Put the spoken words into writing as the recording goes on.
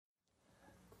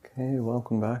Hey,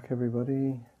 welcome back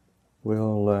everybody.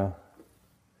 We'll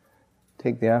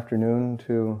take the afternoon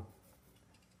to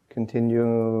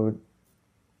continue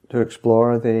to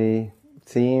explore the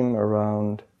theme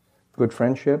around good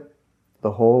friendship,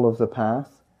 the whole of the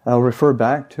path. I'll refer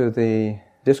back to the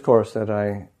discourse that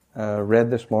I read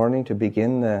this morning to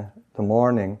begin the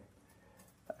morning,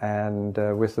 and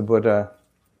with the Buddha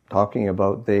talking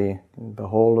about the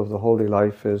whole of the holy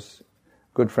life is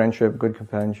good friendship, good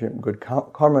companionship, good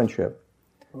comradeship.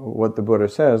 What the Buddha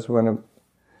says, when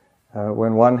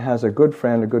one has a good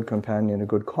friend, a good companion, a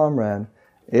good comrade,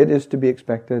 it is to be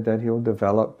expected that he'll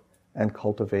develop and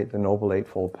cultivate the Noble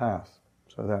Eightfold Path.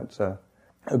 So that's a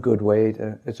good way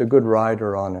it's a good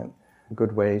rider on it, a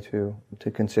good way to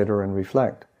consider and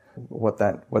reflect what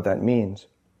that means.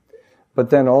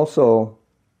 But then also,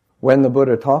 when the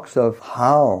Buddha talks of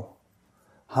how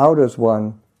does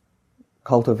one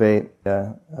cultivate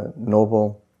a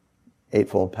Noble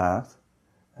Eightfold Path,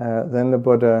 then the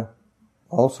Buddha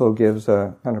also gives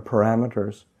a kind of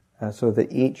parameters so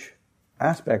that each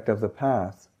aspect of the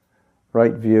path,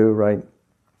 right view, right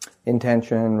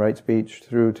intention, right speech,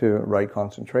 through to right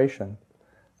concentration,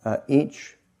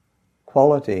 each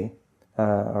quality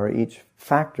or each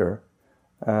factor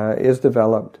is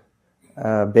developed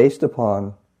based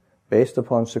upon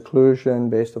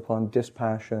seclusion, based upon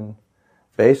dispassion,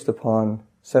 based upon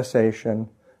cessation,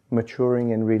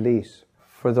 maturing and release.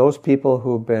 For those people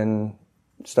who've been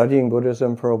studying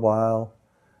Buddhism for a while,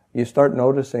 you start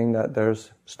noticing that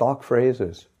there's stock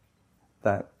phrases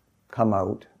that come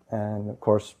out. And of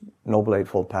course, Noble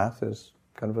Eightfold Path is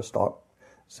kind of a stock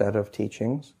set of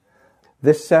teachings.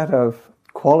 This set of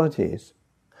qualities,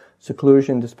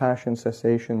 seclusion, dispassion,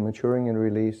 cessation, maturing and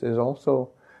release,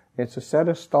 it's a set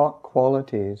of stock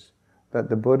qualities that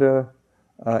the Buddha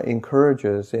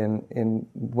encourages in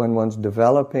when one's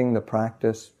developing the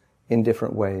practice in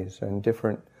different ways and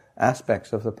different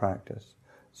aspects of the practice.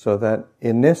 So that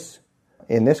in this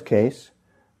case,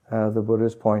 the Buddha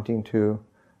is pointing to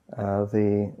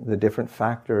the different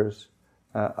factors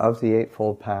of the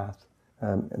Eightfold Path,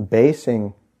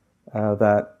 basing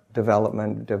that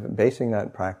development, basing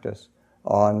that practice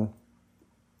on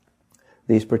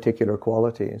these particular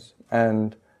qualities.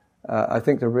 And I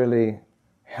think they're really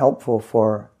helpful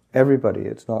for everybody.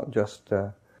 It's not just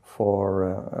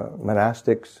for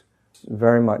monastics. It's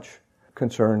very much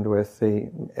concerned with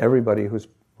everybody who's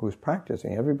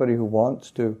practicing, everybody who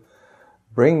wants to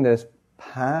bring this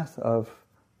path of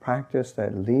practice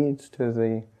that leads to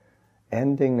the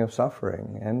ending of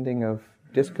suffering, ending of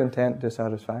discontent,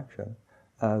 dissatisfaction.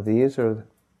 These are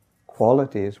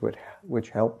qualities which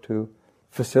help to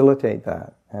facilitate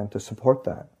that and to support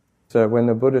that. So when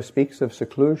the Buddha speaks of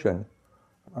seclusion,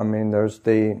 I mean, there's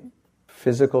the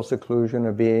physical seclusion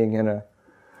of being in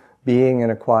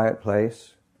a quiet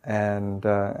place, and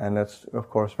that's of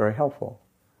course very helpful.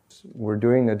 We're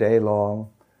doing the day long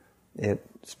at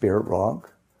Spirit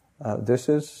Rock. This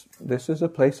is a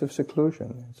place of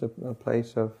seclusion. It's a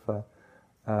place of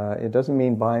it doesn't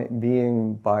mean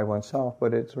being by oneself,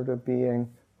 but it's sort of being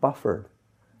buffered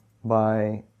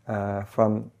by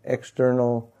from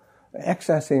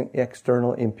accessing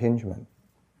external impingement.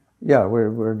 Yeah,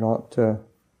 we're not. The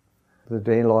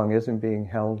day long isn't being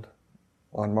held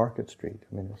on Market Street.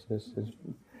 I mean,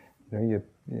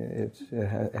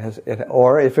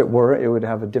 or if it were, it would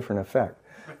have a different effect.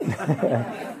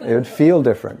 It would feel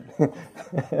different.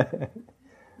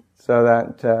 So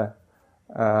that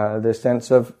the sense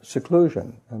of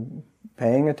seclusion,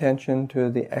 paying attention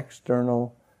to the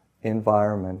external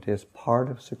environment, is part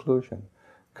of seclusion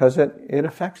because it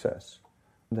affects us.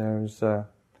 There's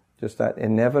just that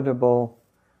inevitable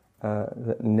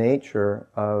nature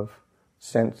of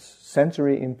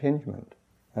sensory impingement.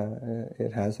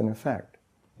 It has an effect.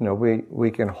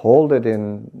 We can hold it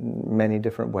in many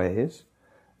different ways,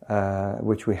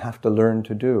 which we have to learn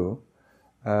to do,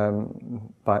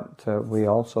 but we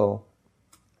also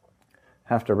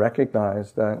have to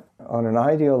recognize that on an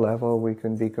ideal level we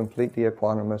can be completely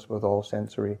equanimous with all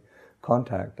sensory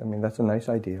contact. I mean, that's a nice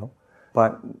ideal,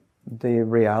 but the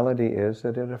reality is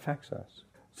that it affects us.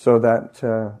 So that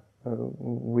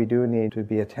we do need to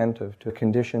be attentive to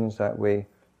conditions that we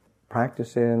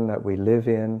practice in, that we live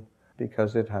in,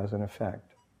 because it has an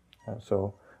effect.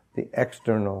 So the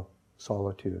external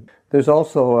solitude. There's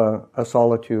also a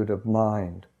solitude of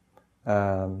mind.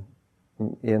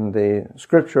 In the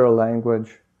scriptural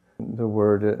language, the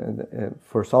word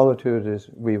for solitude is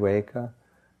viveka,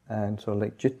 and so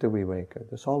like citta viveka,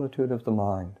 the solitude of the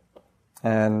mind.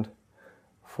 And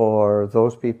for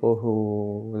those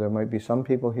people there might be some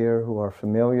people here who are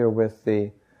familiar with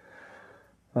the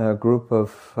a group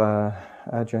of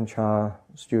Ajahn Chah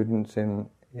students in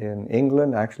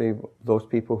England. Actually, those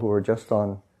people who were just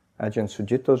on Ajahn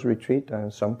Sujito's retreat,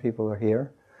 and some people are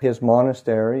here. His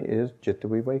monastery is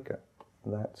Jittaviveka.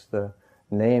 That's the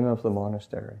name of the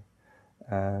monastery.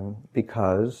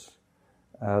 Because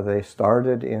they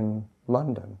started in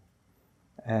London,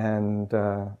 and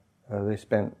they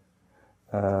spent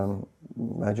Ajahn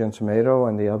Sumedho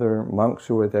and the other monks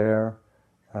who were there.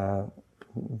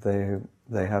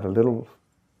 They had a little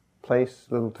place,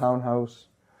 little townhouse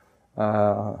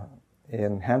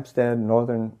in Hampstead,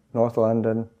 North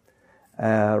London,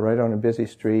 right on a busy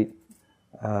street.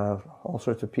 All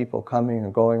sorts of people coming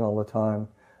and going all the time.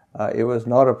 It was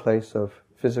not a place of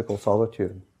physical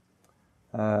solitude.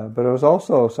 But it was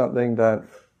also something that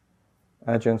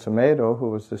Ajahn Sumedho, who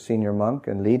was the senior monk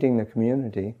and leading the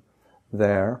community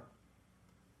there,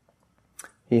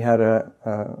 he had a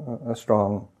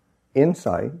strong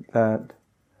insight that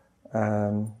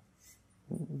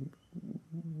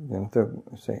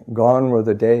gone were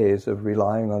the days of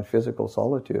relying on physical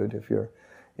solitude if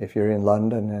you're in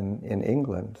London and in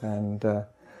England, and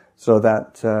so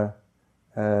that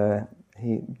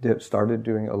he started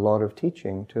doing a lot of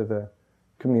teaching to the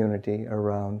community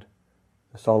around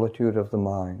the solitude of the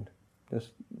mind,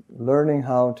 just learning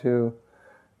how to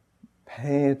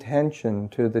pay attention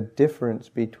to the difference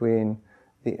between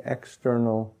the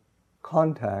external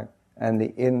contact and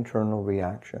the internal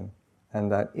reaction, and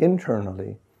that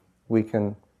internally we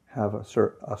can have a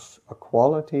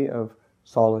quality of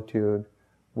solitude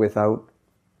without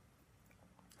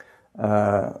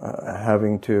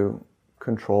having to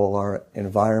control our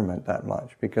environment that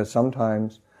much, because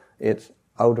sometimes it's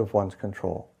out of one's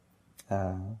control.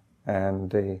 And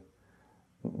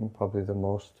probably the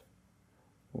most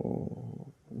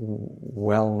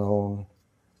well-known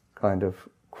kind of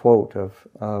quote of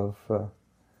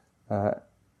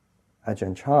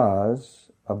Ajahn Chah's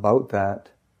about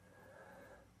that,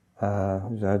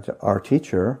 our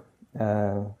teacher,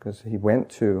 because he went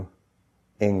to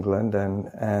England,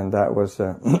 and that was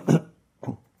kind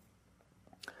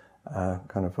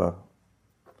of a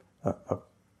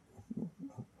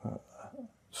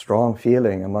strong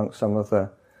feeling amongst some of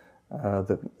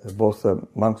both the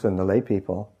monks and the lay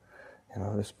people.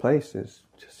 This place is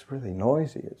just really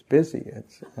noisy. It's busy.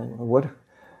 What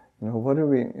are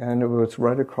we? And it was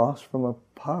right across from a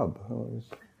pub.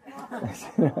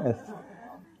 It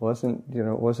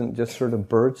wasn't just sort of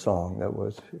bird song that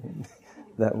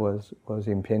was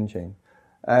impinging.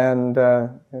 And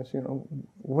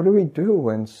what do we do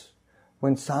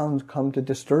when sounds come to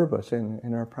disturb us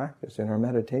in our practice, in our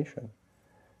meditation?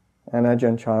 And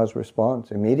Ajahn Chah's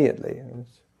response immediately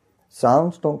is,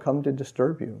 sounds don't come to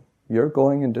disturb you. You're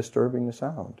going and disturbing the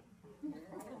sound.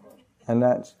 And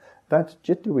that's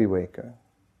Jittaviveka.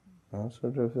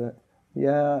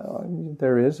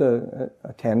 There is a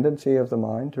tendency of the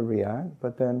mind to react,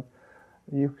 but then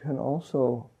you can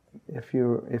also, if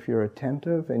you're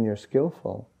attentive and you're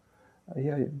skillful,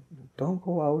 don't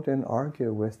go out and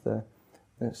argue with the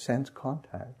sense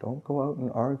contact. Don't go out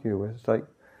and argue with.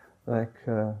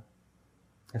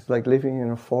 It's like living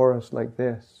in a forest like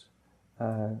this.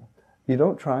 You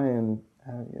don't try and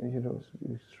you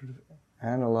sort of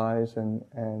analyze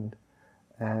and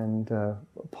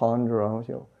ponder on.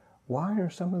 Why are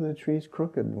some of the trees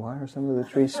crooked? Why are some of the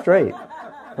trees straight?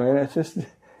 I mean, it's just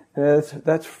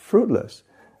that's fruitless.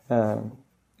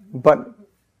 But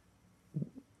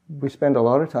we spend a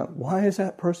lot of time. Why is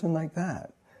that person like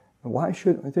that? Why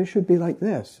should they should be like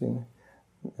this?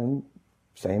 And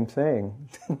same thing.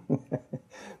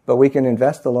 But we can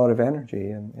invest a lot of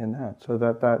energy in that. So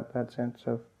that sense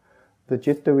of the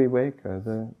Jittaviveka,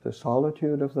 the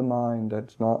solitude of the mind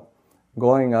that's not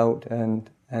going out and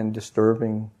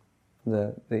disturbing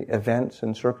the events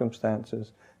and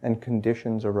circumstances and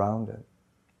conditions around it.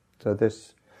 So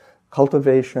this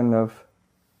cultivation of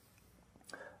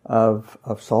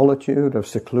solitude, of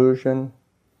seclusion,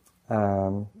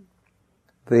 the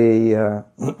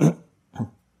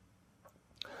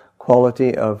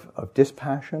quality of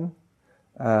dispassion.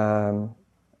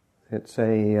 It's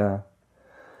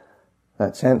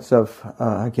that sense of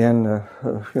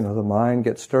the mind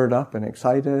gets stirred up and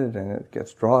excited, and it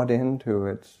gets drawn into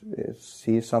it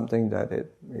sees something that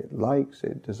it likes,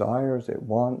 it desires, it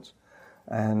wants,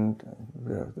 and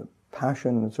the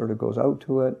passion sort of goes out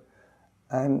to it,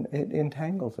 and it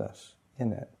entangles us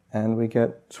in it, and we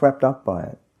get swept up by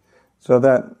it. So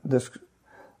that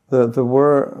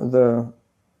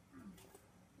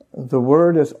the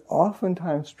word is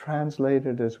oftentimes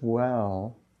translated as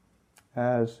well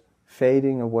as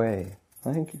fading away.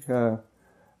 I think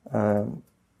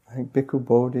Bhikkhu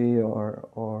Bodhi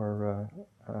or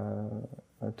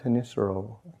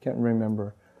Tenisero. I can't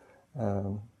remember.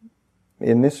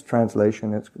 In this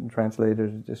translation, it's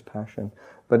translated as dispassion.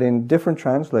 But in different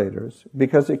translators,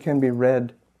 because it can be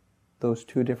read those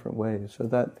two different ways, so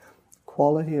that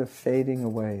quality of fading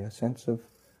away, a sense of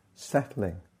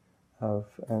settling,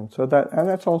 and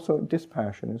that's also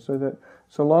dispassion. So that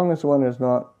so long as one is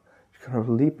not kind of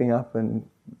leaping up and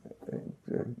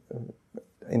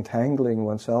entangling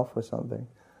oneself with something,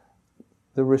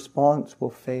 the response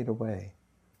will fade away.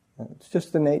 It's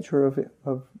just the nature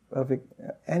of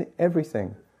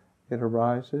everything. It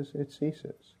arises, it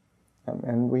ceases,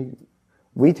 and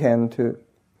we tend to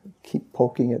keep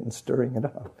poking it and stirring it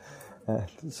up,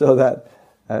 so that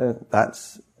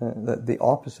that's the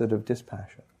opposite of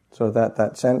dispassion. So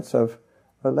that sense of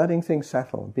letting things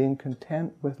settle, being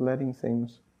content with letting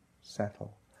things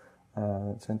settle,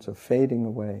 sense of fading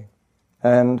away,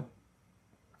 and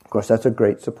of course that's a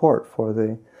great support for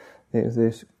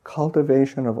this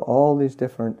cultivation of all these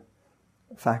different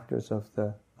factors of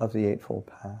the Eightfold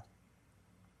Path.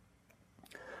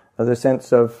 The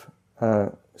sense of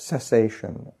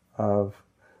cessation, of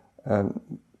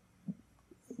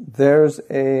there's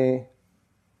a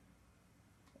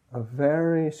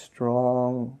very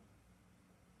strong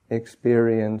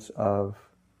experience of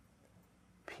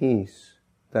peace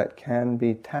that can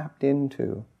be tapped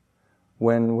into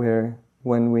when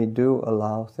we do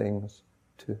allow things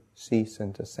to cease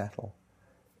and to settle,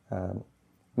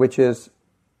 which is,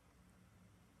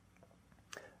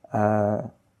 I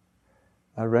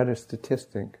read a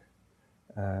statistic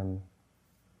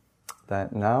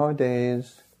that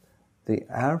nowadays the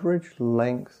average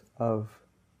length of,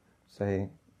 say,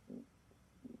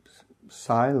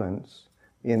 silence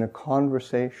in a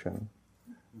conversation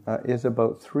is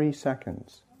about 3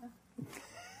 seconds.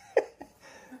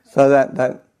 So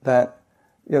that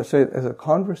so as a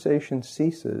conversation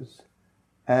ceases,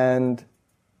 and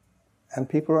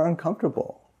people are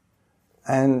uncomfortable,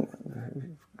 and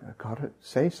you've got to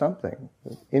say something,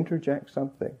 interject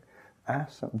something,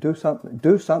 ask something,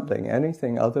 do something,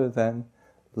 anything other than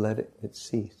let it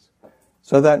cease.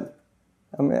 So that,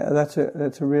 I mean, that's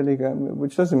a really good,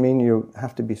 which doesn't mean you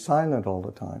have to be silent all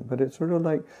the time, but it's sort of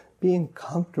like being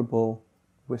comfortable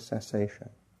with cessation,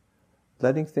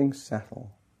 letting things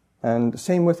settle. And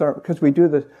same with because we do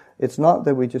this, it's not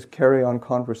that we just carry on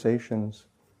conversations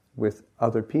with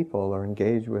other people or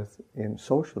engage with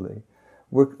socially.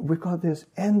 We've got this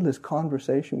endless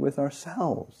conversation with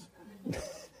ourselves.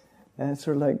 And it's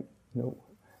sort of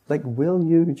like, will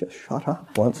you just shut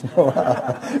up once in a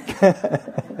while?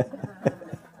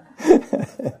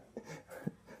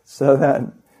 So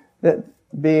that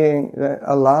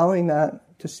allowing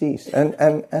that to cease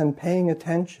and paying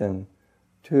attention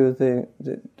to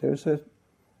there's a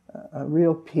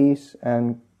real peace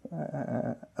and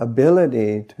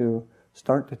ability to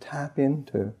start to tap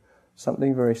into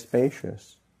something very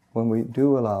spacious when we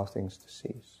do allow things to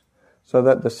cease. So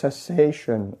that the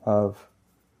cessation of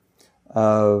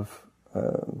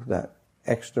that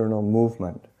external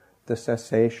movement, the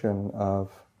cessation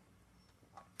of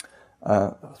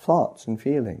thoughts and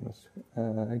feelings.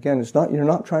 Again, it's not, you're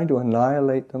not trying to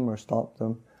annihilate them or stop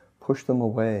them, push them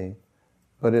away,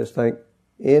 but it's like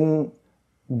in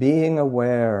being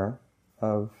aware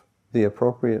of the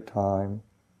appropriate time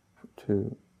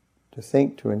to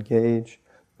think, to engage,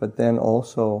 but then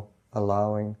also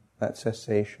allowing that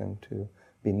cessation to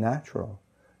be natural.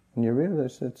 And you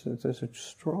realize there's a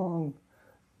strong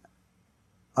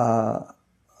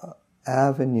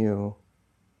avenue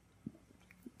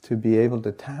to be able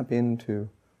to tap into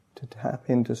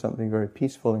something very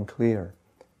peaceful and clear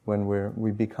when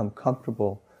we become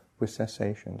comfortable with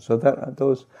cessation. So that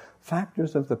those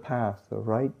factors of the path, the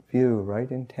right view, right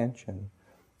intention,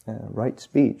 right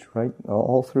speech, right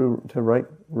all through to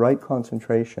right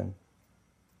concentration,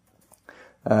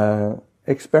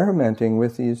 experimenting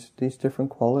with these different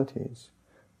qualities,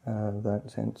 that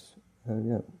sense,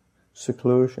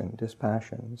 seclusion,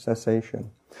 dispassion,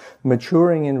 cessation,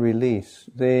 maturing in release.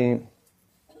 The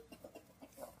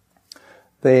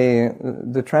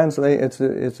translate.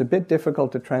 It's a bit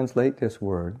difficult to translate this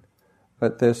word,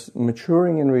 but this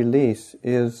maturing in release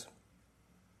is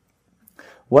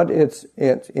what it's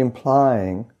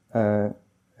implying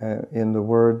in the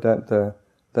word that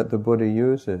the Buddha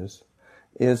uses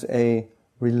is a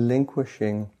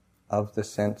relinquishing of the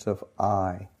sense of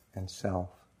I and self,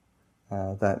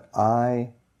 that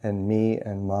I and me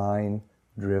and mine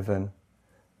driven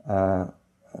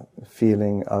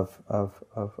feeling of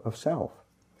self.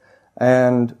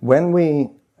 And when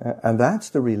and that's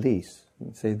the release,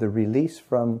 say the release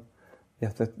from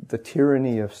the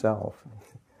tyranny of self.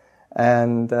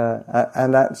 and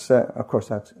that's of course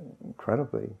that's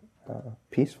incredibly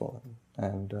peaceful,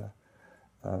 and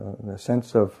the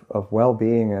sense of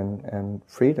well-being and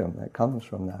freedom that comes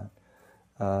from that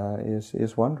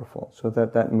is wonderful. So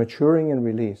that maturing and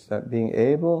release, that being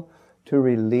able to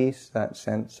release that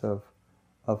sense of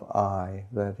I,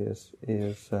 that is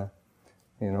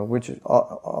which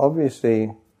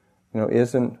obviously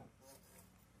isn't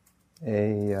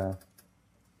a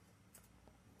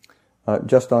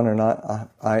just on an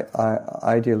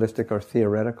idealistic or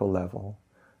theoretical level.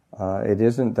 It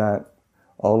isn't that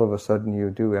all of a sudden you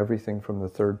do everything from the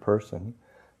third person,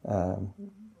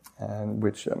 and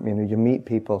which you meet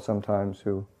people sometimes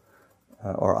who,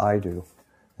 or I do,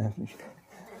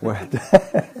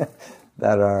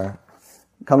 that are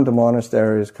come to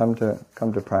monasteries, come to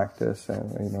practice,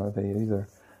 and they either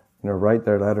write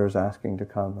their letters asking to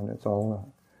come, and it's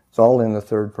all in the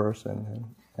third person,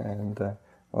 and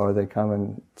or they come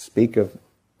and speak in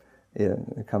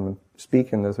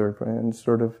the third person, and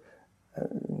sort of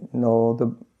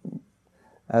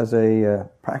as a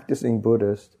practicing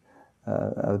Buddhist,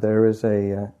 there's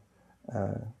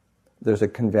a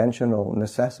conventional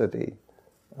necessity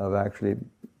of actually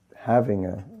having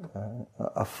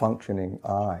a functioning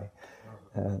I,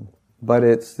 but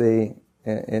it's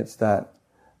that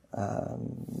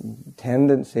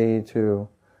tendency to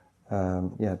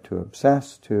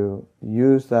obsess, to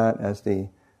use that as the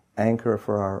anchor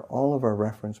for all of our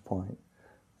reference point,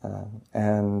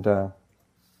 and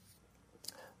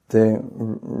the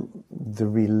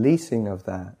releasing of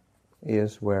that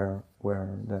is where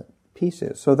the peace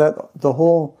is. So that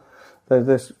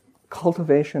this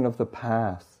cultivation of the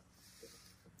path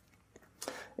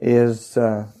is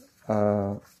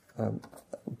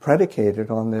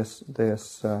predicated on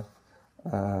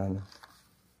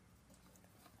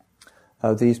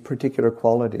these particular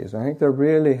qualities. I think they're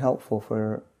really helpful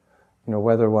for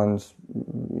whether one's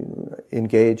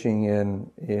engaging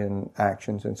in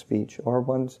actions and speech, or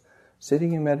one's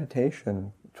sitting in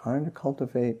meditation, trying to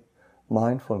cultivate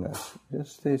mindfulness.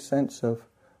 Just the sense of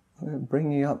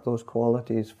bringing up those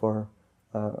qualities for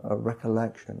a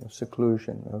recollection, of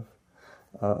seclusion,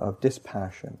 of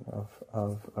dispassion,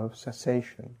 of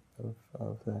cessation,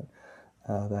 of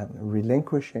that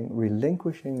relinquishing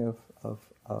of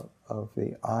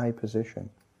the I position,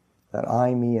 that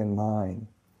I, me, and mine.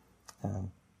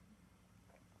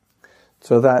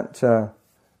 So that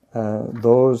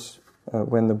those,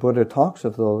 when the Buddha talks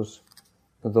of those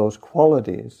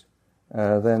qualities,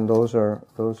 then those are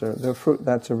the fruit.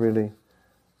 That's a really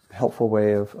helpful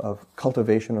way of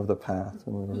cultivation of the path.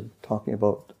 And we were talking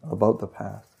about the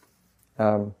path.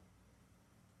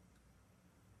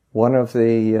 One of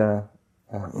the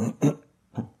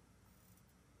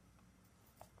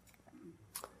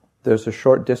there's a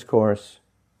short discourse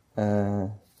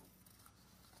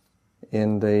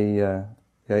in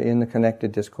the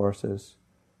Connected Discourses,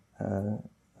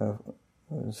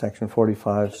 section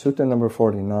 45, sutta number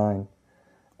 49,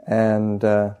 and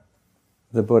the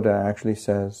Buddha actually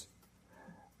says,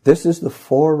 "This is the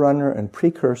forerunner and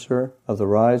precursor of the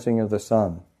rising of the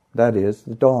sun, that is,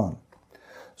 the dawn.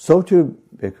 So too,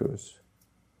 bhikkhus,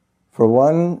 for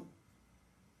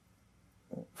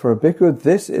a bhikkhu,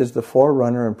 this is the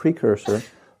forerunner and precursor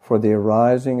for the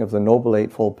arising of the Noble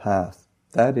Eightfold Path,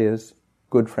 that is,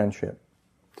 good friendship."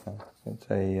 It's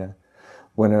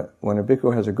when a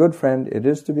bhikkhu has a good friend, it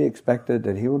is to be expected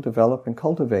that he will develop and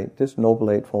cultivate this Noble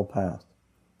Eightfold Path.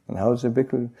 And how does a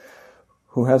bhikkhu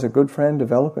who has a good friend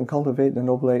develop and cultivate the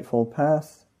Noble Eightfold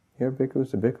Path? Here,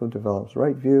 bhikkhus, the bhikkhu develops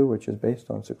right view, which is based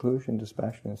on seclusion,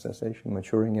 dispassion, and cessation,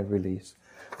 maturing and release.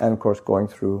 And of course, going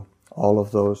through all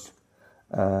of those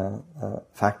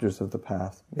factors of the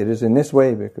path. It is in this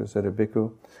way, bhikkhus, that a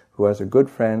bhikkhu who has a good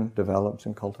friend develops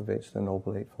and cultivates the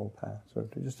Noble Eightfold Path. So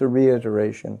just a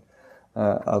reiteration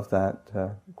of that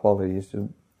quality, is to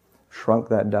shrunk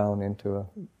that down into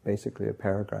basically a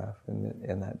paragraph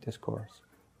in that discourse.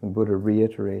 And Buddha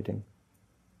reiterating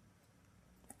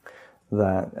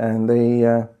that. And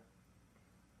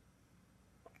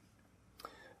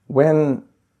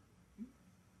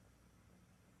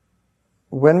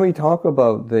when we talk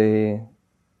about the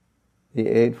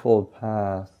Eightfold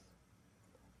Path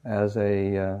as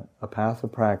a path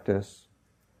of practice,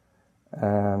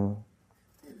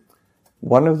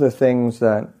 one of the things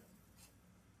that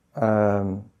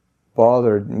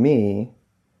bothered me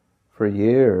for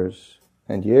years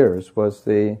and years was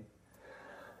just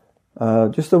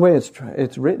the way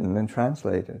it's written and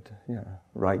translated.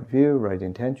 Right view, right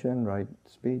intention, right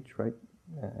speech, right,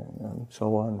 and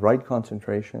so on, right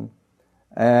concentration.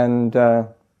 And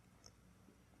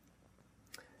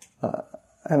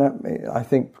I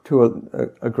think to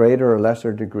a greater or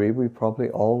lesser degree, we probably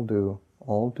all do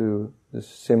this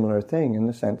similar thing in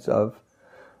the sense of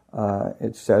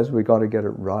it says we got to get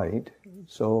it right,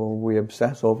 so we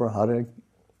obsess over how to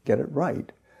get it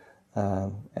right,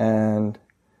 and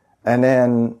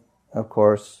then of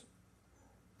course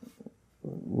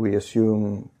we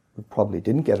assume we probably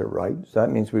didn't get it right, so that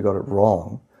means we got it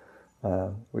wrong,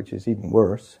 which is even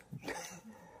worse.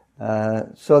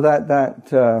 So that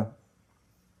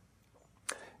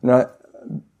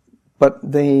but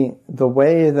the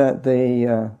way that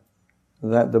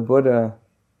the Buddha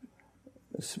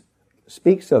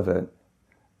speaks of it,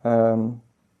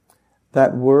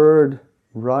 that word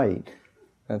right,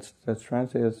 that's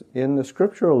translated as, in the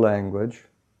scriptural language,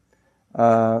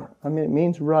 it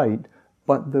means right,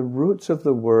 but the roots of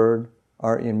the word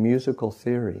are in musical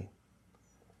theory,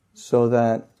 so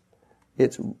that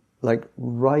it's like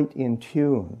right in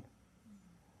tune,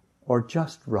 or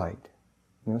just right,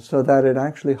 so that it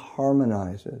actually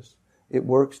harmonizes, it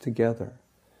works together,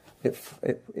 it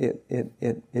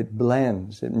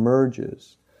blends, it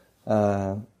merges,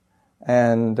 I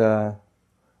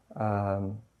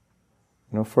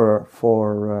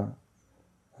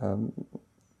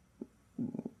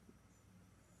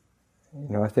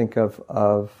think of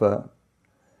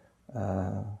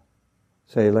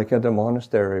say, like at a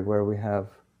monastery where we have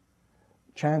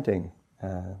chanting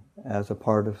as a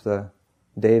part of the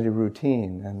daily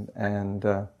routine, and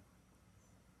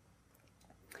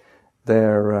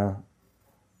there,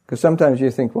 because sometimes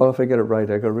you think, well, if I get it right,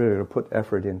 I got really to put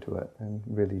effort into it and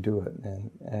really do it,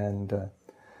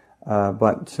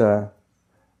 but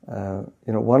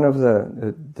one of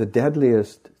the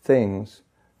deadliest things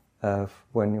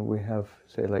when we have,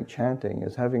 say, like chanting,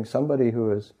 is having somebody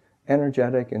who is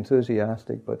energetic,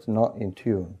 enthusiastic, but not in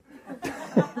tune.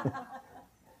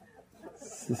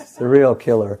 It's a real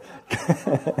killer.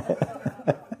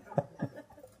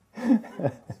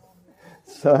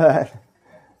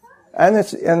 And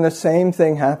the same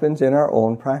thing happens in our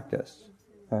own practice.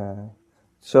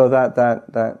 So that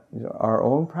our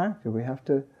own practice, we have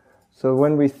to. So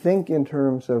when we think in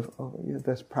terms of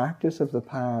this practice of the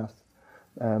path,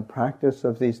 practice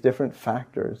of these different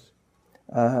factors,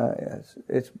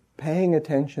 it's paying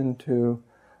attention to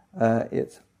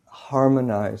its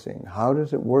harmonizing. How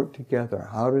does it work together?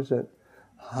 How does it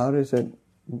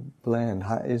blend?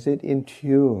 Is it in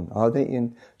tune? Are they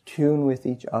in tune with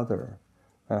each other?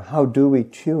 How do we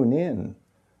tune in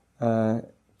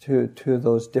to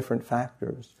those different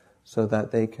factors so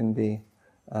that they can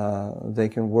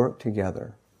work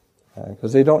together?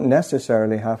 Because they don't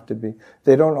necessarily have to be.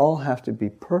 They don't all have to be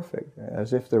perfect,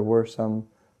 as if there were some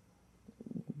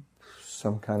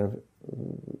kind of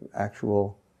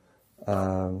actual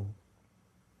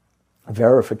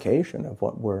verification of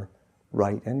what we're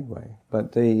right anyway.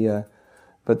 But they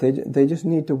just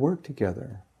need to work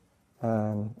together,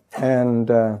 so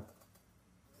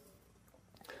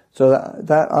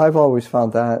that I've always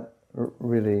found that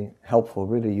really helpful,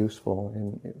 really useful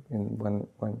in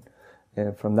when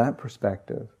from that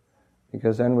perspective,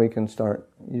 because then we can start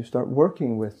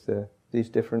working with these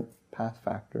different path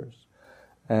factors.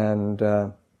 And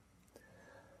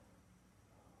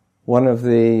one of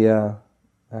the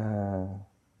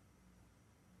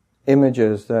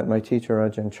images that my teacher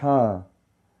Ajahn Chah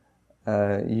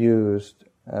used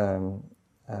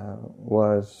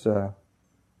was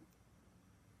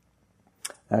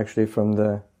actually from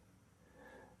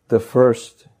the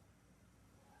first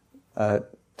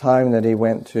time that he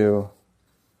went to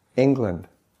England,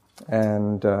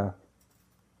 and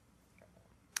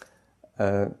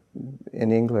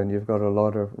in England you've got a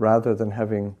lot of, rather than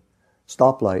having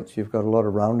stoplights, you've got a lot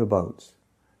of roundabouts,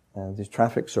 these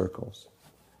traffic circles,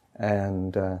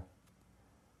 and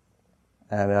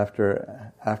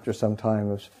after some time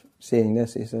of seeing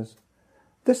this, he says,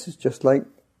 "This is just like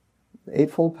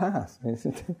Eightfold Path."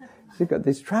 You've got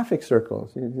these traffic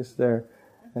circles. You just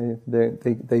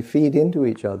they feed into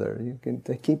each other.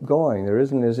 They keep going. There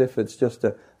isn't as if it's just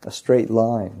a straight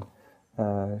line.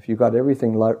 If you got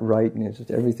everything right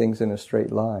and everything's in a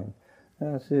straight line,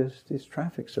 it's these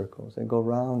traffic circles. They go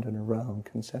round and around,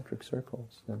 concentric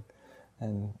circles,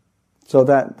 and so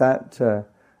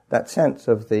that sense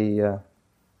of the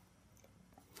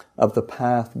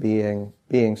path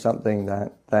being something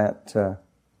that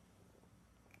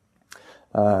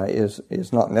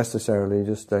is not necessarily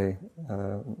just a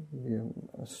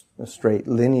straight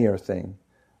linear thing,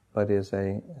 but is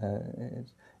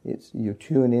it's you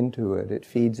tune into it. It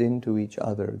feeds into each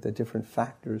other. The different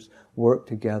factors work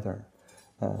together.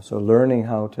 So learning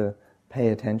how to pay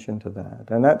attention to that,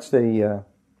 and that's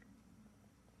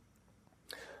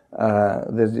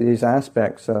there's these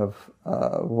aspects of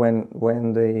when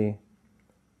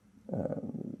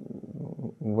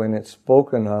it's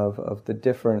spoken of the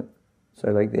different,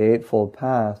 so like the Eightfold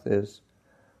Path is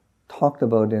talked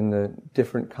about in the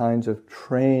different kinds of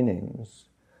trainings.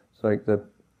 It's like the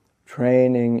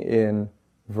training in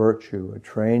virtue, a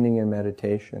training in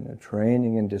meditation, a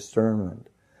training in discernment.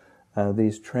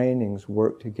 These trainings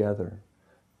work together.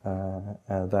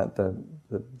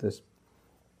 This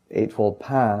Eightfold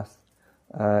Path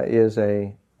is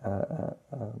they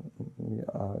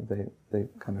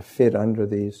kind of fit under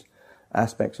these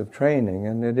aspects of training,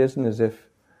 and it isn't as if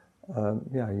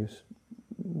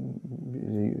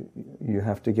you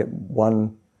have to get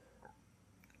one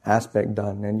aspect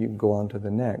done and you can go on to the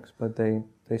next, but they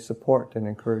support and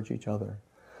encourage each other.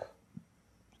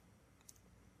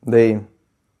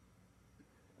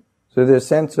 So there's a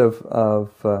sense of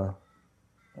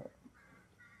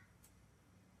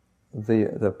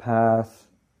the path,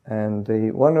 and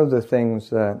one of the things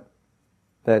that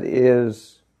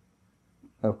is,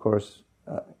 of course,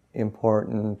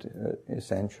 important,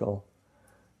 essential,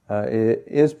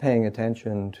 is paying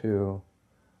attention to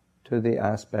the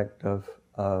aspect of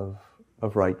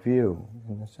right view,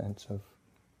 in the sense of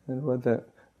what the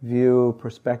view,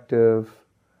 perspective,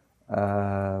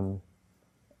 the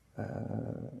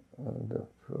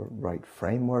right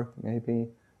framework, maybe.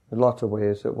 There's lots of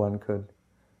ways that one could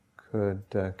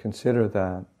consider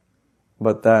that,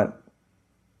 but that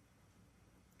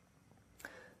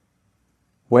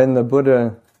when the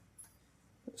Buddha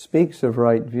speaks of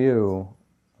right view,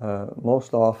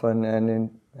 most often,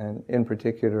 and in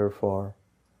particular for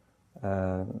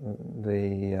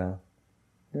the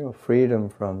freedom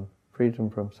from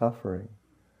suffering,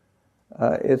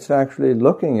 it's actually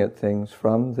looking at things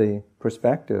from the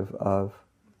perspective of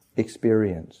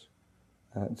experience.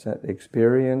 It's that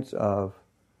experience of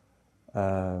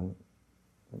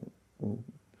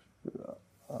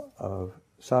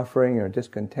suffering or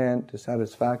discontent,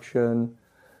 dissatisfaction,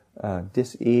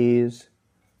 dis-ease,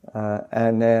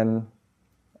 and then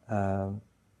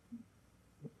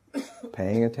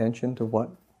paying attention to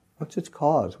what's its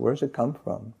cause, where's it come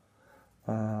from,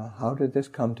 how did this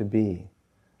come to be,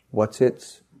 what's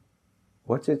its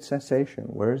cessation,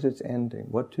 where's its ending,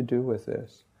 what to do with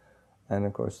this, and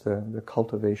of course the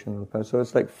cultivation of the past. So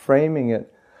it's like framing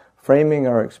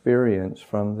our experience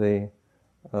from the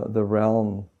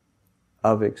realm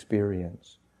of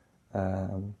experience,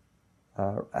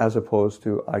 as opposed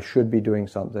to I should be doing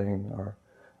something, or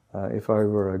if I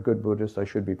were a good Buddhist, I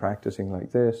should be practicing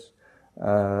like this.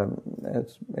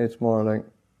 It's more like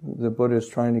the Buddha is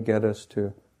trying to get us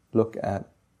to look at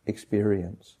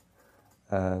experience,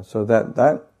 so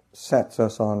that sets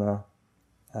us on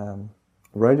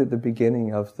right at the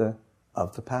beginning of the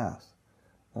path.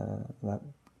 That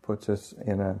puts us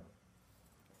in an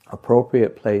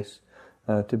appropriate place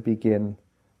to begin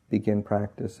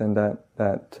practice. And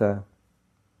that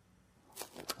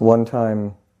one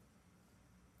time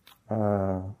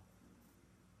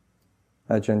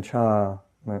Ajahn Chah,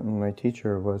 my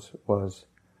teacher, was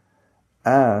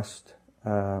asked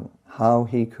how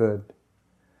he could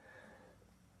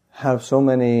have so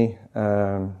many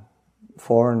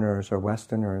foreigners or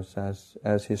Westerners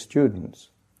as his students,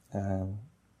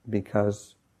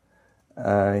 because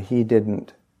he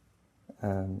didn't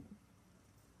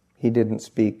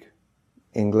speak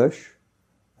English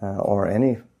or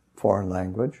any foreign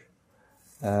language,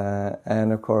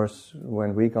 and of course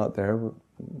when we got there,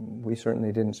 we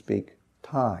certainly didn't speak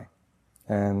Thai,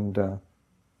 and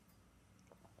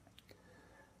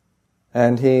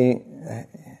he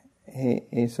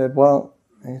said, well,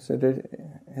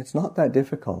 it's not that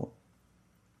difficult.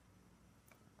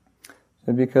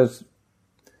 Because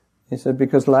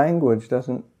language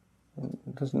doesn't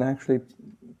actually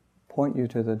point you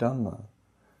to the Dhamma.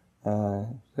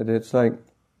 That it's like,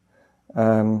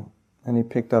 and he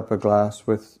picked up a glass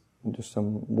with just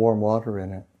some warm water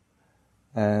in it,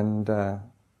 and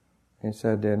he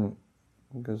said,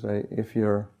 if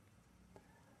you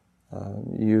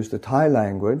use the Thai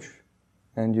language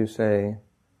and you say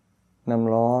Nam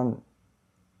Lon,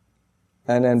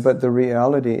 but the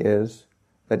reality is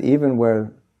that even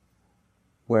where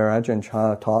Ajahn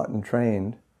Chah taught and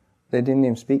trained, they didn't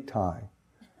even speak Thai.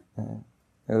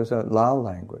 It was a Lao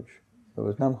language. It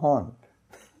was Nam Hon.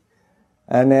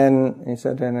 And then he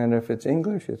said, and if it's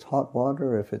English, it's hot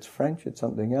water. If it's French, it's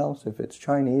something else. If it's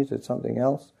Chinese, it's something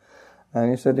else.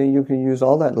 And he said, you can use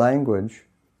all that language,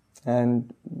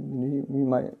 and you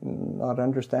might not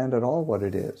understand at all what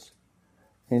it is.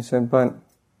 He said, but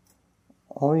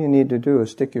all you need to do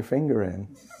is stick your finger in,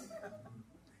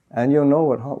 and you'll know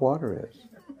what hot water is.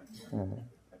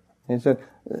 He said,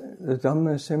 the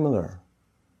Dhamma is similar.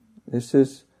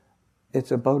 It's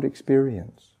about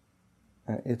experience.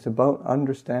 It's about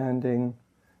understanding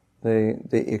the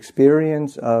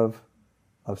experience of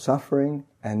suffering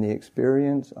and the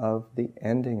experience of the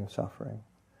ending of suffering.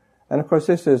 And of course,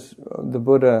 this is the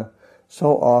Buddha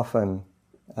so often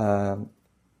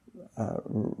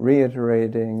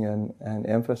reiterating and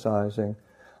emphasizing.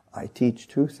 I teach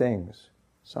two things: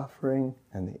 suffering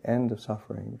and the end of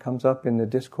suffering. It comes up in the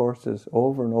discourses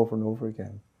over and over and over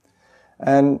again.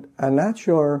 And that's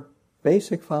your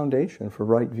basic foundation for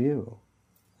right view.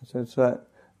 So it's that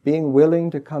being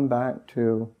willing to come back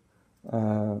to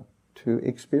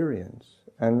experience.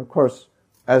 And of course,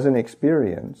 as an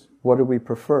experience, what do we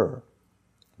prefer?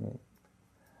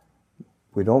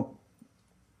 We don't,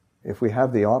 if we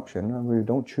have the option, we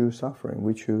don't choose suffering.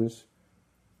 We choose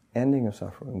ending of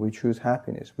suffering. We choose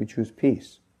happiness. We choose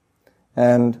peace.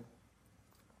 And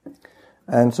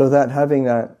so that having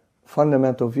that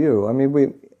fundamental view, I mean,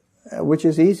 which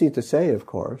is easy to say, of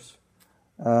course,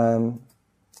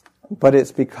 but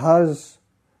it's because,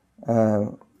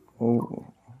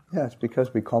 it's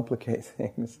because we complicate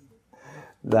things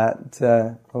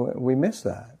that we miss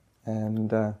that,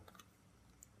 and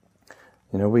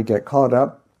we get caught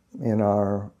up in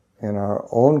our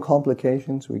own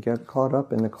complications. We get caught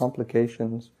up in the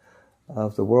complications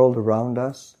of the world around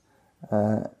us,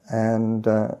 and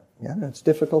it's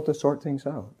difficult to sort things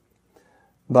out.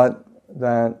 But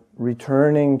that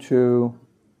returning to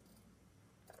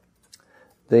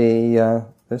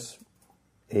this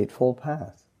Eightfold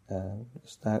Path,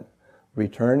 that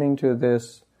returning to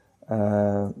this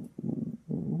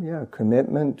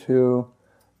commitment to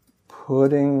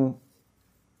putting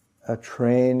a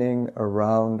training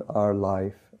around our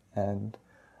life and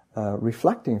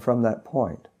reflecting from that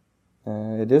point.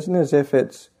 It isn't as if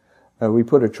it's we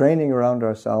put a training around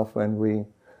ourselves and we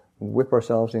whip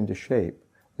ourselves into shape.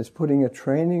 It's putting a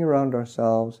training around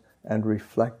ourselves and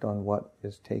reflect on what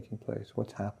is taking place,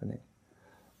 what's happening.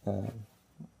 What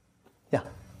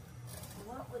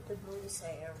would the Buddha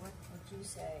say, or what would you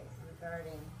say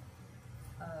regarding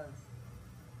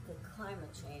the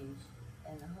climate change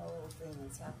and the whole thing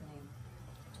that's happening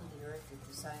to the earth that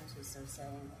the scientists are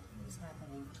saying is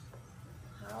happening?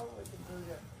 How would the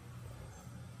Buddha...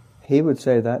 He would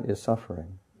say that is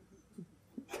suffering.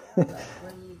 But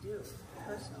what do you do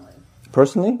personally?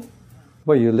 Personally?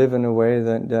 Well, you live in a way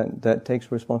that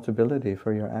takes responsibility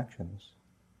for your actions.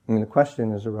 I mean, the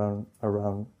question is around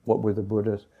what would the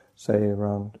Buddha say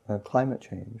around climate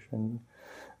change, and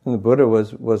the Buddha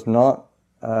was not.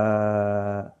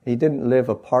 He didn't live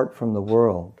apart from the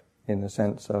world in the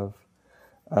sense of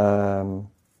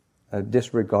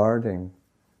disregarding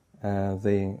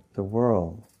the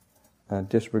world,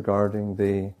 disregarding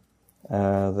the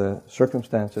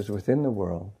circumstances within the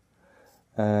world.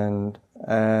 And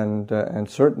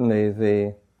certainly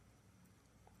the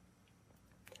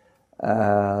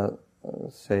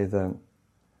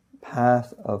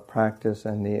path of practice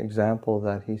and the example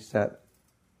that he set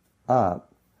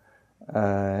up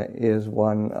is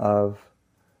one of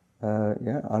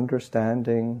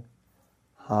understanding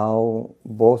how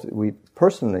both we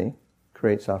personally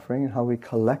create suffering and how we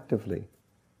collectively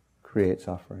create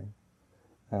suffering.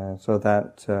 So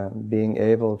that being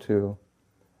able to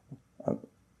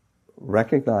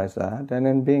recognize that, and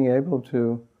then being able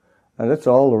to, and that's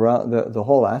all around the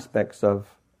whole aspects of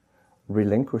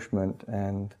relinquishment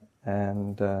and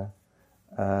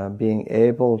being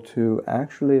able to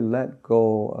actually let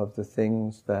go of the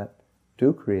things that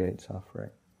do create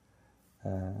suffering,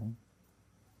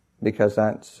 because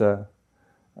that's so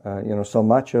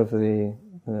much of the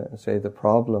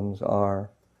problems are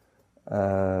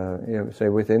say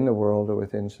within the world or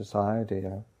within society.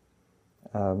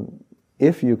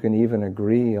 If you can even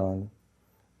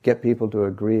get people to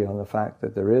agree on the fact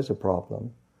that there is a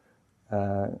problem,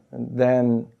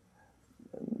 then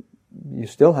you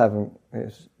still haven't,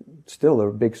 it's still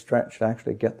a big stretch to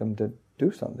actually get them to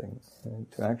do something,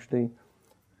 to actually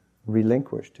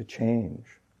relinquish, to change.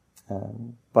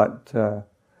 But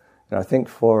I think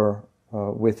for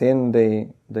within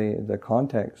the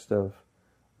context of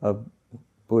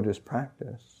Buddhist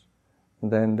practice,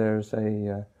 then there's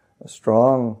a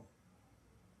strong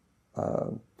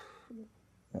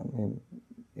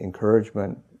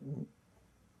encouragement,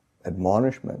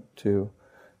 admonishment to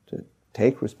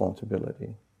take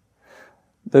responsibility.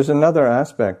 There's another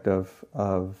aspect of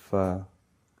when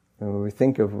we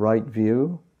think of right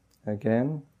view,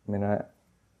 again, I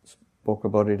spoke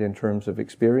about it in terms of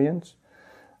experience.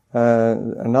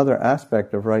 Another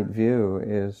aspect of right view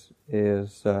is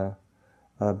a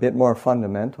bit more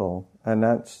fundamental, and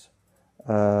that's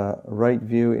right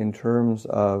view in terms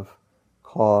of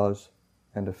cause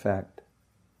and effect,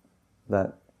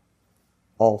 that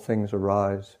all things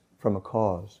arise from a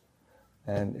cause.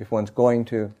 And if one's going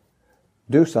to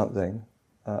do something,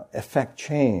 effect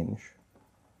change,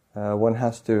 one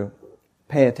has to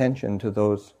pay attention to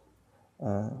those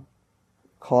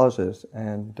causes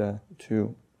and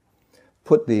to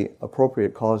put the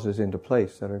appropriate causes into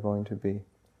place that are going to be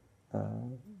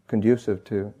conducive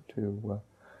to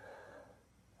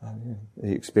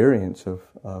the experience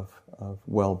of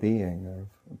well-being, of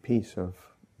peace,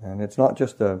 and it's not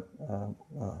just say on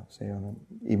an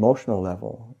emotional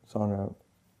level. It's on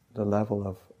the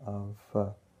level of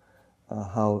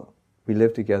how we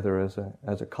live together as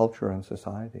a culture and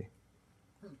society.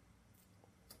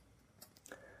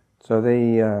 So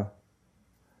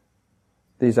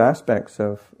these aspects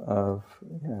of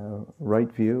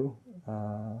right view,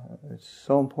 it's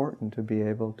so important to be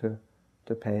able to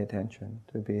pay attention,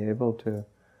 to be able to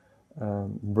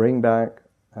bring back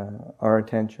our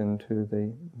attention to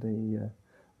the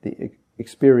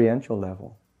experiential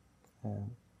level.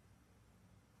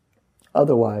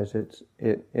 Otherwise,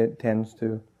 it tends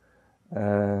to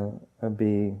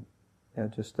be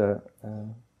just a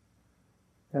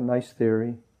nice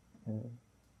theory,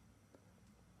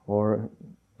 or a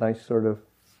nice sort of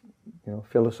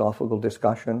philosophical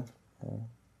discussion,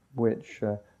 which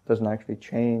doesn't actually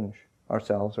change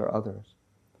ourselves or others.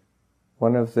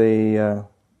 One of the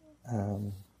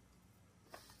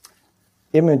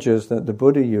images that the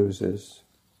Buddha uses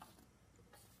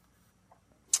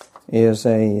is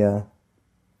an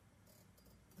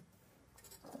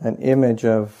image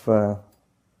of,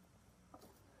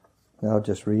 I'll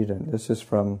just read it. This is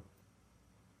from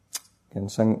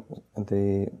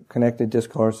the Connected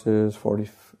Discourses,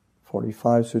 45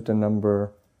 Sutta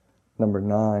number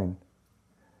 9.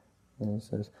 And it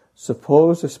says,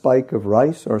 suppose a spike of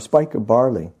rice or a spike of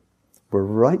barley were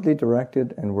rightly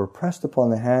directed and were pressed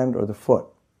upon the hand or the foot,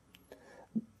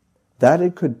 that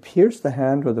it could pierce the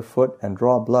hand or the foot and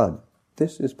draw blood.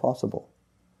 This is possible.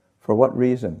 For what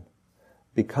reason?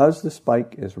 Because the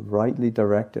spike is rightly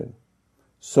directed.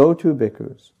 So too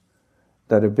bhikkhus,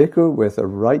 that a bhikkhu with a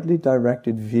rightly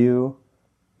directed view,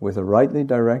 with a rightly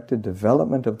directed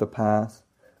development of the path,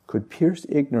 could pierce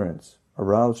ignorance,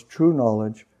 arouse true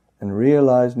knowledge, and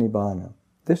realize nibbana.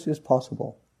 This is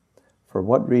possible. For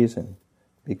what reason?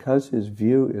 Because his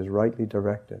view is rightly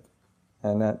directed.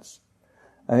 And I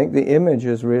think the image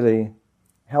is really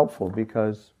helpful,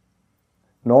 because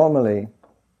normally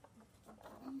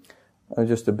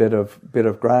just a bit of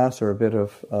grass or a bit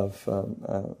of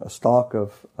a stalk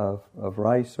of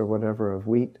rice or whatever, of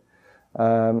wheat,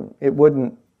 it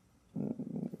wouldn't,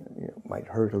 it might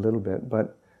hurt a little bit,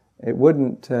 but it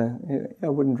wouldn't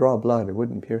draw blood, it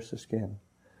wouldn't pierce the skin.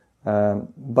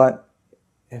 But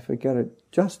if we get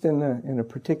it just in a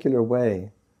particular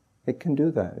way, it can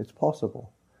do that. It's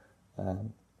possible.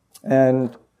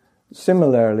 And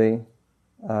similarly,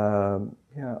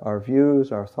 our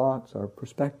views, our thoughts, our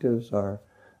perspectives, the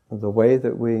way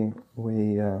that we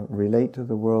relate to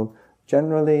the world,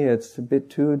 generally it's a bit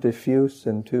too diffuse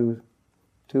and too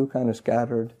kind of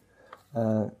scattered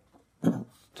to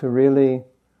really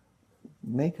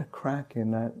make a crack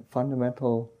in that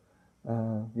fundamental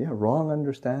wrong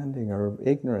understanding or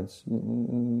ignorance,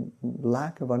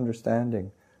 lack of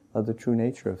understanding of the true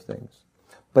nature of things.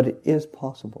 But it is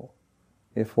possible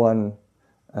if one,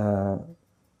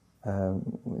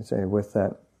 say, with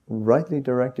that rightly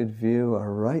directed view,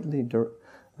 or rightly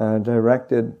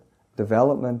directed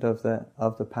development of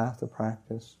the path of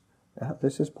practice.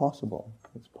 This is possible.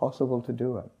 It's possible to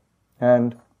do it,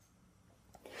 and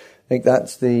I think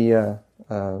that's the.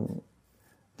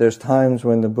 There's times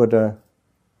when the Buddha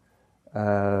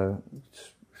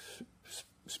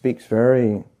speaks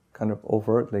very kind of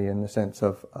overtly, in the sense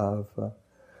of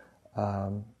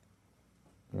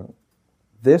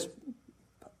this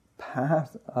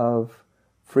path of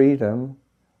freedom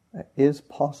is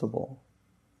possible.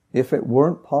 If it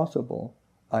weren't possible,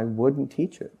 I wouldn't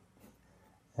teach it.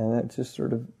 And it's just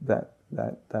sort of that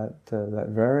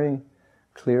very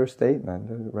clear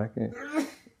statement.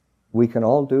 We can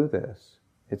all do this.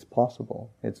 It's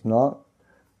possible. It's not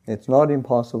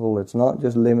impossible. It's not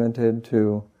just limited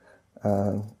to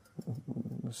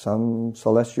some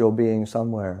celestial being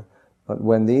somewhere. But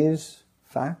when these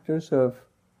factors of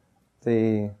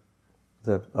the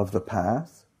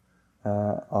path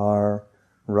are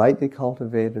rightly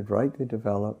cultivated, rightly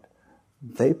developed,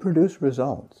 they produce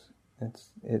results.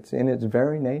 It's in its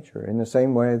very nature. In the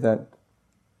same way that,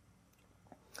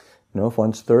 if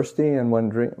one's thirsty and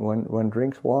one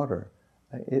drinks water,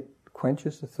 it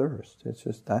quenches the thirst. It's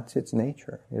just, that's its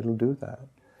nature. It'll do that.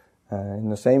 In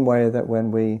the same way that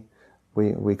when we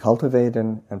cultivate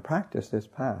and practice this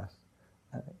path,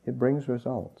 it brings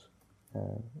results.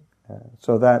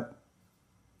 So that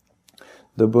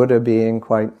the Buddha being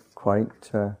quite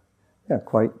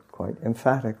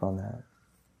emphatic on that.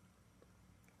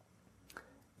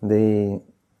 The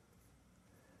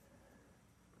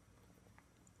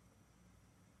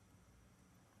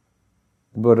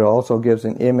Buddha also gives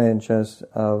an image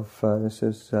of this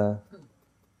is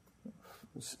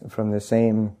from the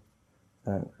same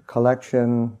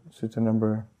collection, sutta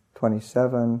number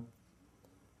 27,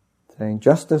 saying,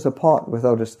 just as a pot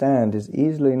without a stand is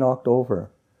easily knocked over,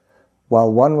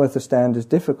 while one with a stand is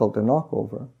difficult to knock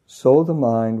over, so the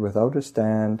mind without a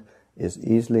stand is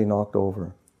easily knocked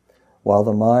over, while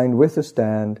the mind with a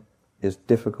stand is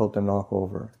difficult to knock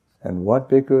over. And what,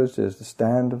 bhikkhus, is the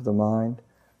stand of the mind?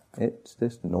 It's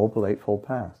this Noble Eightfold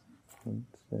Path.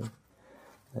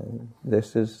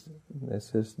 This is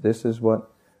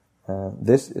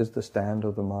the stand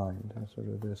of the mind. Sort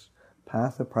of this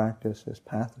path of practice, this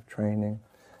path of training,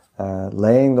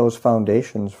 laying those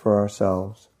foundations for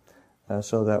ourselves,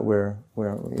 so that we're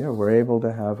able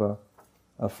to have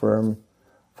a firm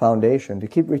foundation to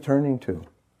keep returning to.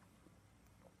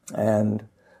 And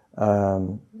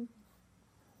I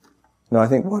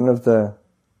think one of the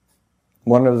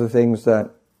things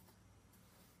that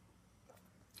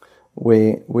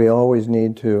we always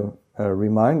need to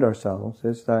remind ourselves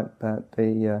is that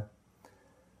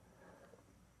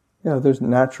there's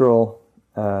natural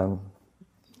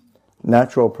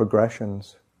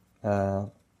progressions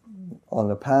on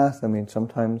the path. I mean,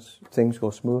 sometimes things go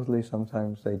smoothly,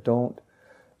 sometimes they don't.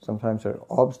 Sometimes there are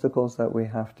obstacles that we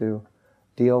have to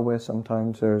deal with.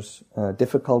 Sometimes there's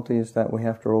difficulties that we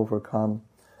have to overcome,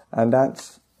 and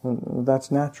that's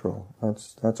natural.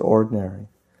 That's ordinary.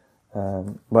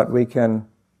 But we can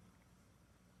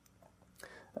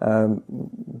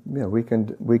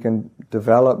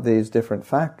develop these different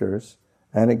factors,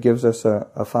 and it gives us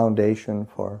a foundation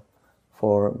for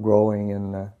growing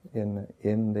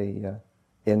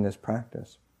in this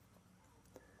practice.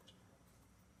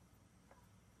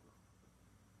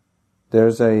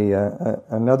 There's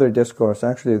another discourse,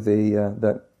 actually,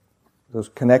 those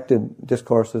connected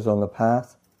discourses on the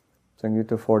path,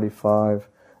 Samyutta 45.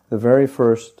 The very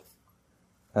first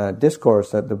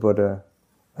discourse that the Buddha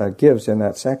gives in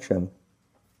that section,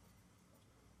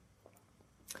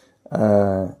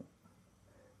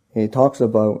 he talks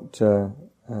about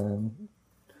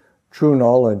true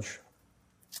knowledge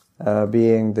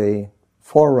being the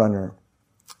forerunner.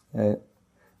 He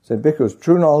said, bhikkhus,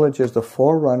 true knowledge is the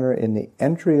forerunner in the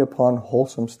entry upon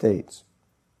wholesome states.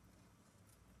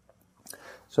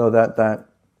 So that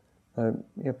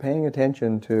paying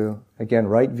attention to, again,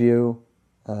 right view,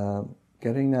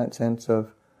 getting that sense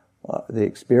of the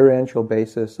experiential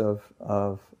basis of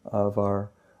our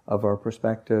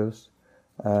perspectives,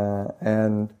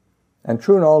 and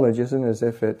true knowledge isn't as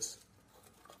if it's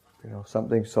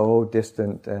something so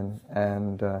distant,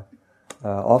 and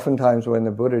oftentimes when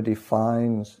the Buddha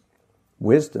defines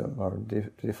wisdom or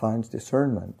defines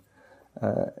discernment,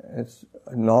 it's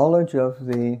knowledge of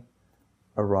the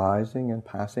arising and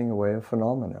passing away of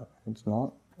phenomena. It's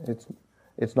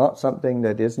not something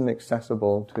that isn't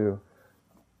accessible to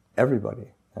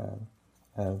everybody.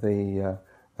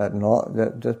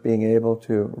 That just being able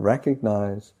to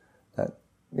recognize that,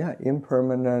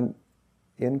 impermanent,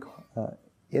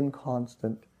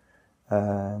 inconstant,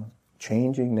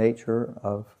 changing nature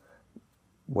of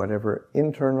whatever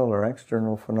internal or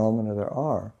external phenomena there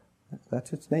are.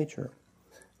 That's its nature.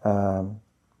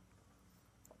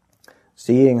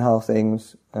 Seeing how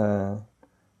things are,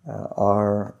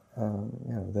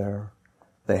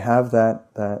 they have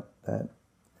that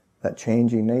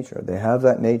changing nature. They have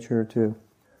that nature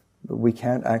but we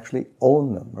can't actually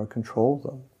own them or control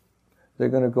them. They're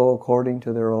going to go according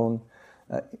to their own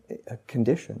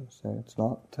conditions. And it's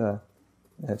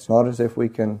not as if we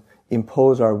can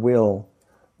impose our will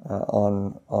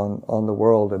on the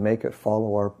world and make it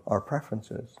follow our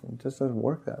preferences. It just doesn't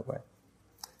work that way.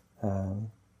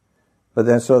 But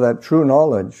then, so that true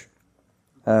knowledge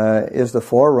is the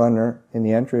forerunner in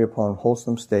the entry upon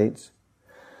wholesome states.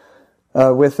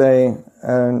 I'll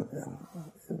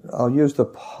use the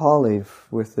Pali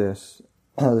with this,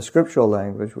 the scriptural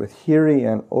language, with hiri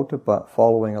and ottappa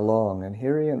following along. And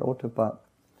hiri and ottappa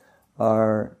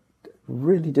are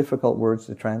really difficult words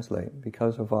to translate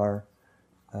because of our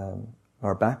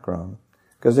background.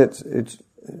 Because it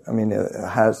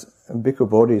has, Bhikkhu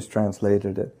Bodhi's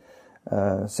translated it,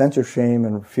 sense of shame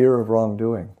and fear of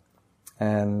wrongdoing.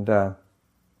 And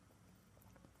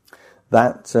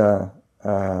that has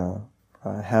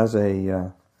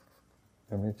it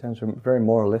has a very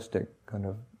moralistic kind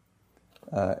of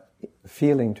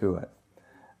feeling to it.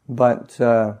 But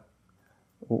how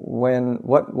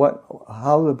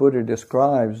the Buddha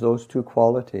describes those two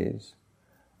qualities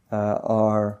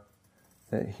are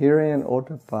that Hiri and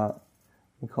Ottappa,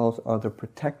 he calls, are the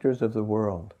protectors of the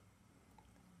world.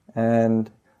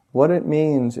 And what it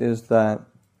means is that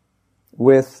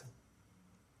with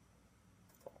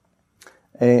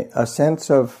a sense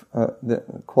of the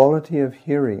quality of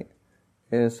Hiri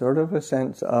is sort of a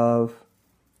sense of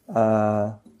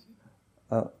a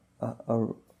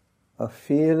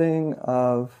feeling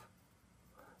of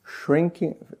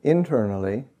shrinking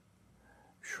internally,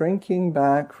 shrinking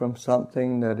back from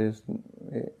something that is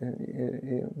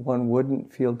one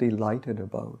wouldn't feel delighted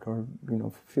about or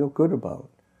feel good about.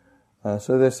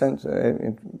 So the sense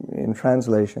in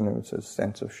translation it's a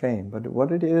sense of shame, but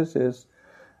what it is a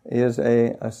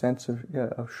sense of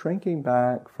shrinking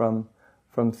back from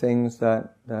things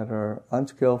that are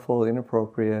unskillful,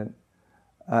 inappropriate,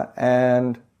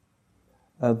 and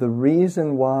the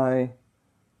reason why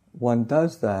one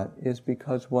does that is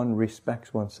because one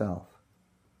respects oneself.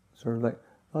 Sort of like,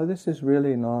 oh, this is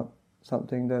really not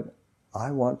something that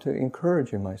I want to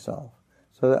encourage in myself.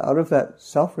 So that out of that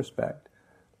self-respect,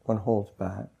 one holds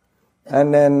back.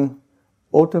 And then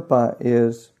Ottappa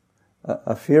is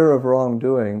a fear of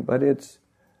wrongdoing, but it's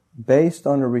based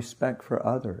on a respect for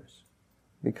others.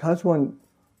 Because one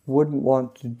wouldn't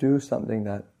want to do something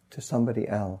that to somebody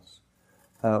else,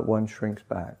 one shrinks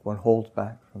back, one holds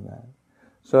back from that.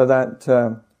 So that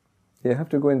you have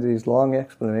to go into these long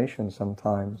explanations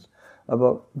sometimes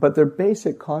about, but they're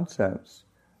basic concepts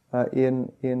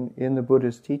in the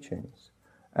Buddha's teachings,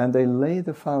 and they lay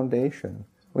the foundation.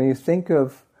 When you think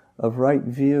of right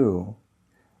view,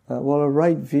 a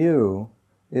right view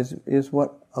is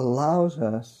what allows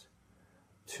us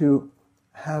to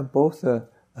have both a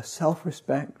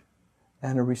self-respect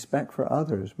and a respect for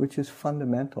others, which is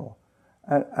fundamental.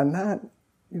 And that,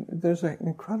 there's an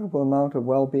incredible amount of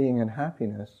well-being and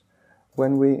happiness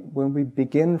when we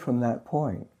begin from that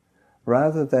point,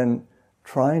 rather than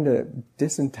trying to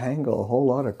disentangle a whole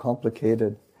lot of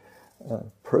complicated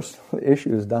personal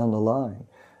issues down the line.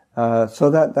 So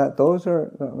that those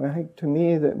are, I think, to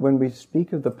me, that when we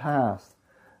speak of the path,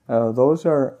 those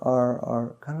are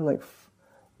kind of like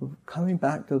coming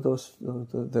back to those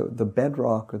the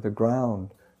bedrock or the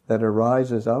ground that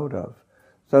arises out of.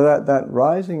 So that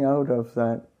rising out of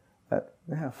that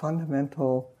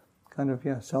fundamental kind of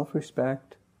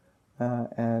self-respect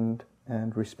and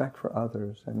respect for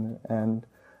others, and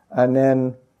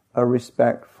then a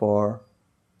respect for,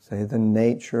 say, the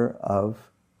nature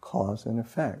of cause and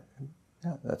effect.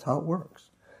 Yeah, that's how it works.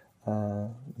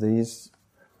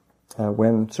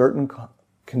 When certain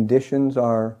conditions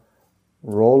are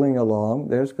rolling along,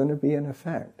 there's going to be an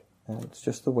effect. And it's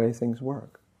just the way things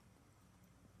work.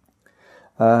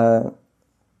 So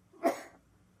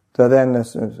then,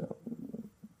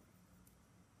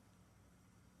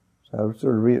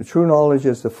 true knowledge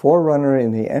is the forerunner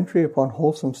in the entry upon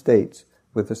wholesome states,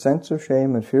 with the sense of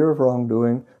shame and fear of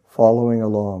wrongdoing following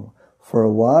along. For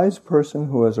a wise person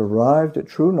who has arrived at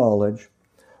true knowledge,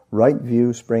 right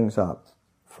view springs up.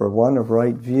 For one of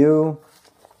right view,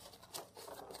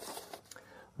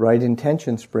 right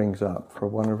intention springs up. For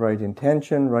one of right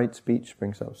intention, right speech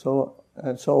springs up. So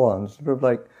and so on. Sort of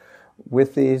like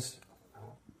with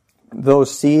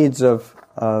those seeds of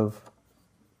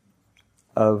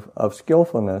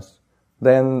skillfulness,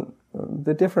 then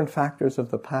the different factors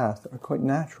of the path are quite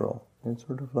natural. It's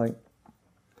sort of like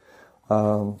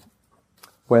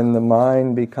when the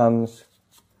mind becomes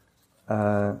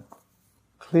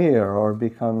clear or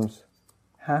becomes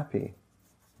happy,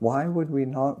 why would we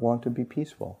not want to be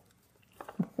peaceful?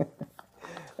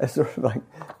 It's sort of like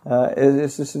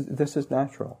this is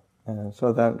natural.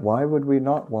 So that why would we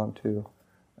not want to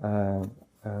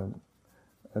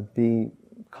be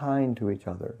kind to each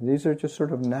other? These are just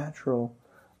sort of natural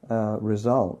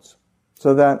results.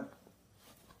 So that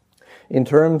in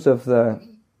terms of the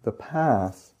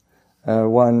path,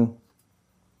 one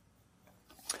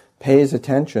pays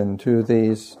attention to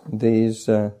these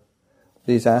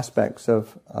aspects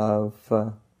of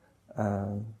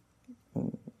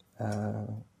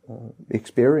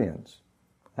experience,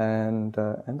 and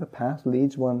the path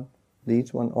leads one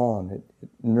on. It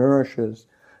nourishes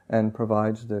and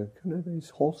provides the kind of these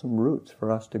wholesome roots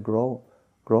for us to grow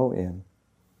in.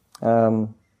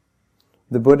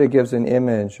 The Buddha gives an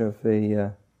image of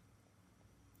the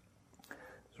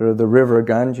sort of the river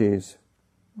Ganges.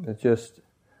 That just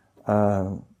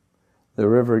the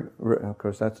river, of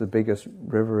course, that's the biggest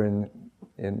river in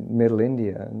in Middle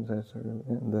India, and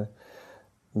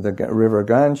the river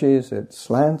Ganges, it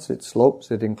slants, it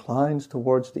slopes, it inclines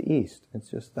towards the east. It's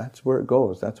just, that's where it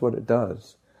goes. That's what it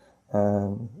does.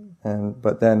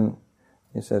 But then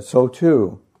he says, so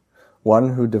too,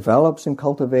 one who develops and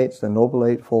cultivates the Noble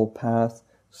Eightfold Path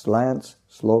slants,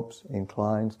 slopes,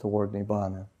 inclines toward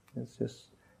Nibbana.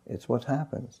 It's what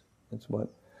happens. It's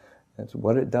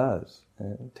what it does.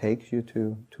 It takes you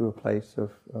to a place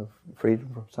of freedom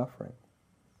from suffering.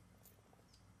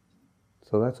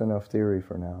 So that's enough theory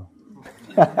for now.